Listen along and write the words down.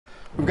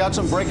We've got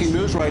some breaking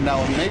news right now,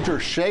 a major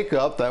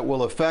shakeup that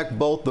will affect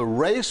both the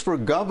race for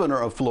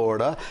governor of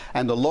Florida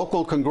and the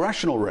local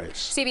congressional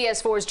race.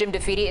 CBS 4's Jim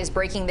DeFede is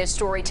breaking this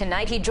story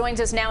tonight. He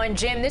joins us now. And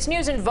Jim, this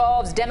news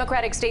involves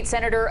Democratic State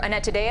Senator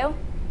Annette Taddeo.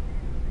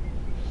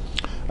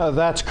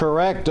 That's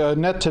correct.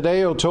 Annette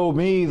Taddeo told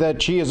me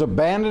that she is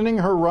abandoning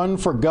her run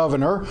for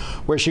governor,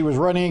 where she was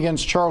running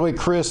against Charlie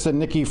Crist and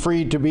Nikki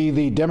Fried to be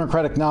the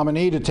Democratic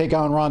nominee to take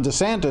on Ron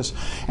DeSantis.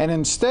 And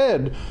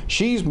instead,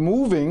 she's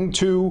moving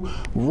to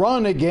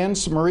run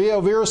against Maria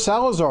Elvira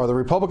Salazar, the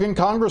Republican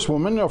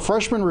congresswoman, a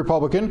freshman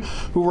Republican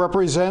who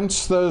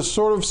represents the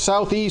sort of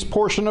southeast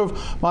portion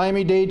of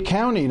Miami-Dade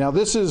County. Now,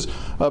 this is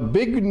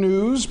big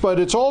news, but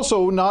it's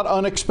also not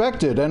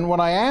unexpected. And when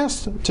I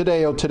asked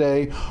Taddeo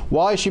today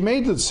why she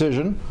made the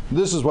decision,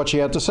 this is what she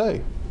had to say.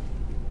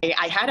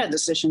 I had a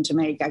decision to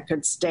make. I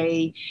could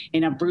stay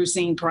in a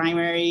bruising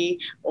primary,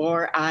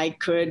 or I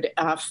could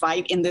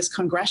fight in this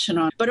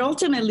congressional. But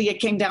ultimately, it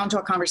came down to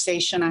a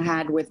conversation I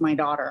had with my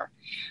daughter,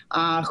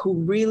 who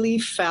really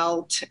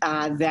felt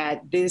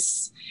that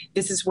this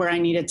is where I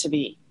needed to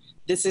be.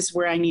 This is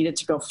where I needed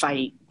to go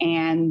fight.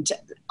 And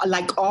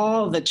like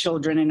all the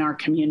children in our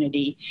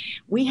community,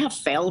 we have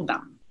failed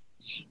them.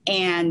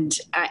 And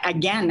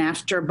again,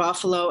 after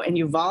Buffalo and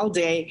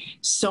Uvalde,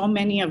 so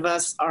many of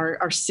us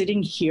are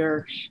sitting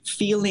here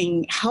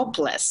feeling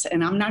helpless.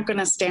 And I'm not going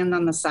to stand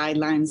on the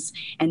sidelines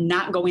and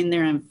not go in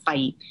there and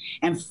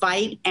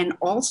fight and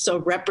also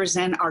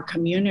represent our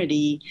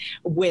community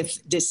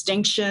with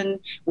distinction,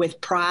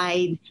 with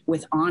pride,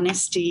 with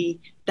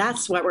honesty.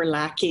 That's what we're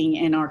lacking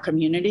in our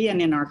community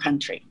and in our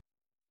country.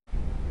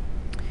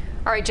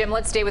 All right, Jim,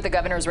 let's stay with the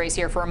governor's race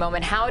here for a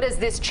moment. How does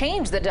this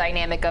change the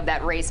dynamic of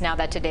that race now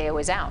that Taddeo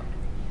is out?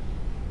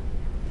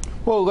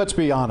 Well, let's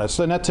be honest.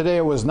 Annette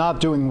Taddeo was not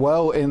doing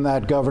well in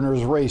that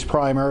governor's race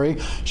primary.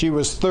 She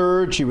was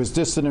third. She was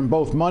distant in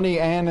both money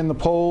and in the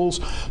polls.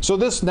 So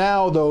this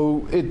now,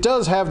 though, it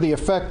does have the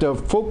effect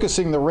of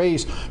focusing the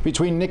race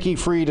between Nikki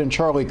Fried and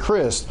Charlie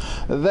Crist.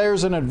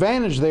 There's an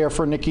advantage there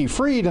for Nikki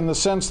Fried in the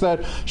sense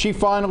that she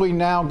finally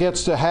now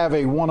gets to have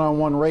a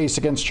one-on-one race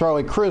against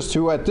Charlie Crist,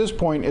 who at this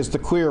point is the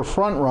clear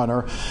front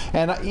runner.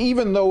 And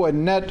even though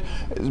Annette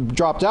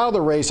dropped out of the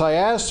race, I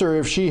asked her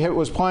if she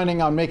was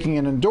planning on making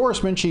an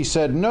endorsement. She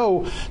said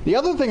no. The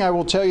other thing I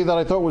will tell you that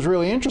I thought was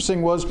really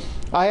interesting was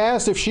I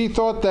asked if she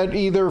thought that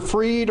either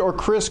Fried or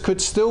Crist could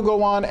still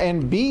go on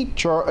and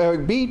beat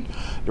Ron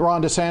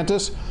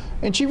DeSantis,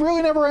 and she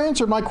really never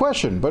answered my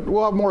question, but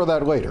we'll have more of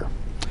that later.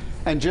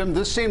 And Jim,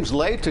 this seems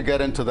late to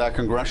get into that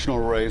congressional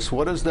race.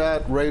 What is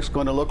that race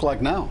going to look like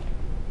now?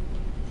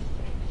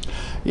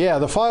 Yeah,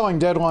 the filing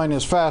deadline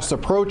is fast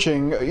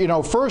approaching. You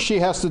know, first she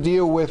has to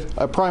deal with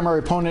a primary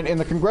opponent in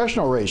the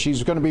congressional race.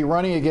 She's going to be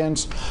running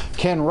against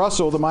Ken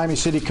Russell, the Miami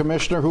City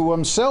Commissioner, who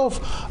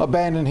himself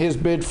abandoned his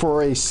bid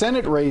for a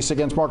Senate race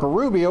against Marco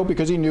Rubio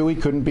because he knew he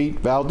couldn't beat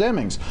Val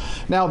Demings.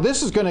 Now,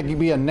 this is going to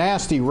be a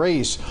nasty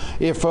race.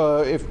 If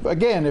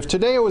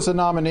Taddeo is the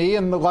nominee,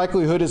 and the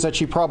likelihood is that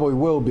she probably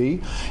will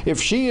be,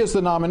 if she is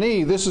the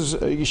nominee,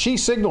 she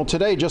signaled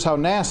today just how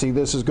nasty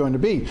this is going to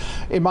be.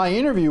 In my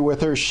interview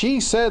with her, she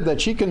said that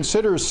she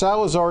considers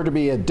Salazar to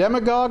be a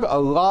demagogue, a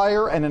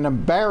liar, and an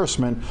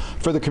embarrassment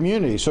for the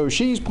community. So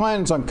she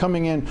plans on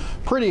coming in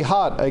pretty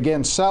hot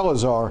against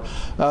Salazar.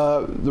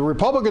 The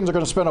Republicans are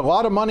going to spend a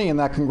lot of money in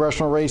that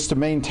congressional race to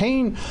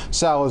maintain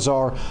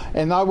Salazar.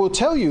 And I will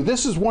tell you,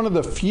 this is one of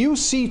the few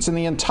seats in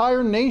the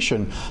entire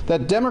nation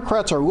that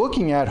Democrats are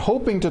looking at,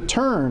 hoping to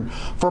turn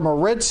from a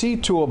red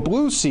seat to a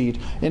blue seat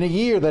in a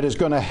year that is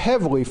going to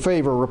heavily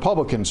favor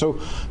Republicans.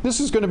 So this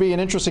is going to be an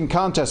interesting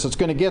contest. It's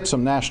going to get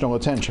some national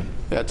attention.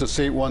 Yeah, to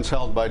seat once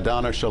held by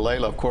Donna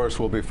Shalala. Of course,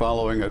 we'll be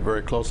following it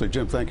very closely.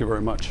 Jim, thank you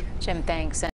very much. Jim, thanks.